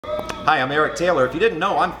Hi, I'm Eric Taylor. If you didn't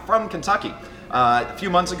know, I'm from Kentucky. A few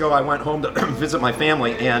months ago, I went home to visit my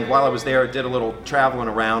family, and while I was there, I did a little traveling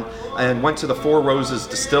around and went to the Four Roses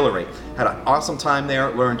Distillery. Had an awesome time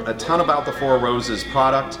there, learned a ton about the Four Roses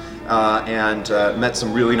product, and met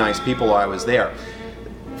some really nice people while I was there.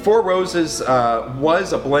 Four Roses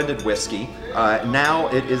was a blended whiskey. Now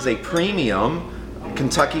it is a premium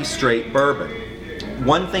Kentucky straight bourbon.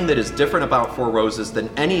 One thing that is different about Four Roses than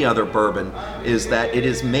any other bourbon is that it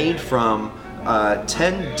is made from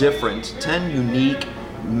 10 unique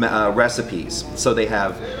recipes. So they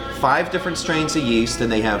have 5 different strains of yeast,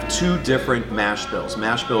 and they have 2 different mash bills.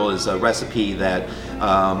 Mash bill is a recipe that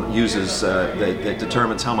uses that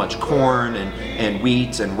determines how much corn and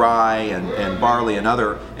wheat and rye and barley and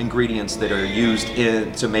other ingredients that are used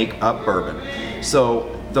to make up bourbon.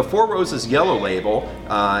 So the Four Roses Yellow Label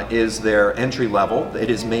is their entry level. It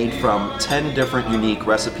is made from 10 different unique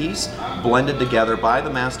recipes, blended together by the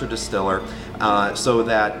master distiller, so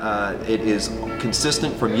that it is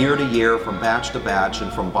consistent from year to year, from batch to batch,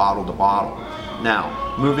 and from bottle to bottle.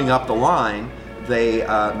 Now, moving up the line, they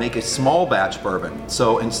make a small batch bourbon.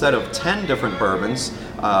 So instead of 10 different bourbons,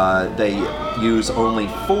 they use only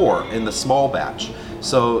 4 in the small batch.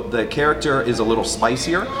 So the character is a little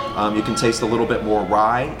spicier. You can taste a little bit more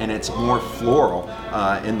rye, and it's more floral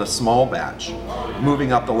in the small batch.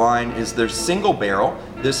 Moving up the line is their single barrel.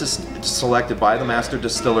 This is selected by the master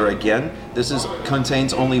distiller again. This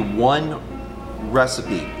contains only 1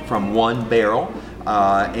 recipe from 1 barrel.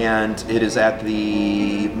 And it is at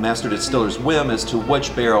the master distiller's whim as to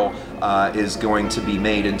which barrel is going to be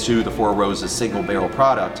made into the Four Roses single barrel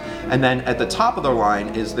product. And then at the top of the line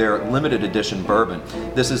is their limited edition bourbon.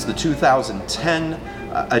 This is the 2010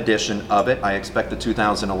 edition of it. I expect the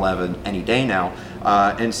 2011 any day now.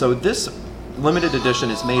 And so this limited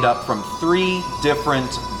edition is made up from 3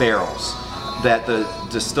 different barrels that the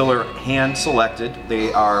distiller hand selected.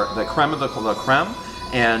 They are the creme of the creme,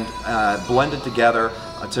 and blended together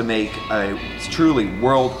to make a truly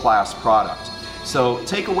world-class product. So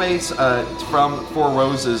takeaways from Four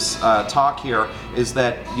Roses talk here is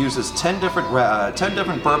that uses 10 different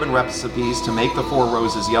bourbon recipes to make the Four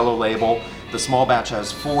Roses Yellow Label. The small batch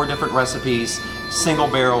has 4 different recipes. Single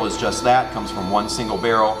barrel is just that, comes from 1 single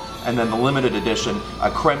barrel. And then the limited edition,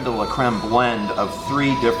 a creme de la creme blend of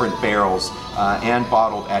 3 different barrels and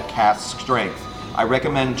bottled at cask strength. I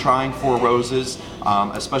recommend trying Four Roses,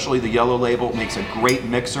 especially the Yellow Label. It makes a great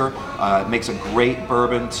mixer, it makes a great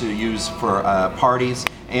bourbon to use for parties,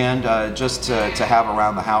 and just to have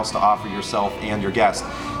around the house to offer yourself and your guests.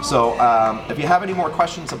 So if you have any more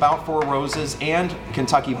questions about Four Roses and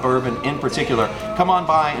Kentucky bourbon in particular, come on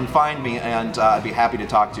by and find me, and I'd be happy to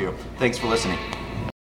talk to you. Thanks for listening.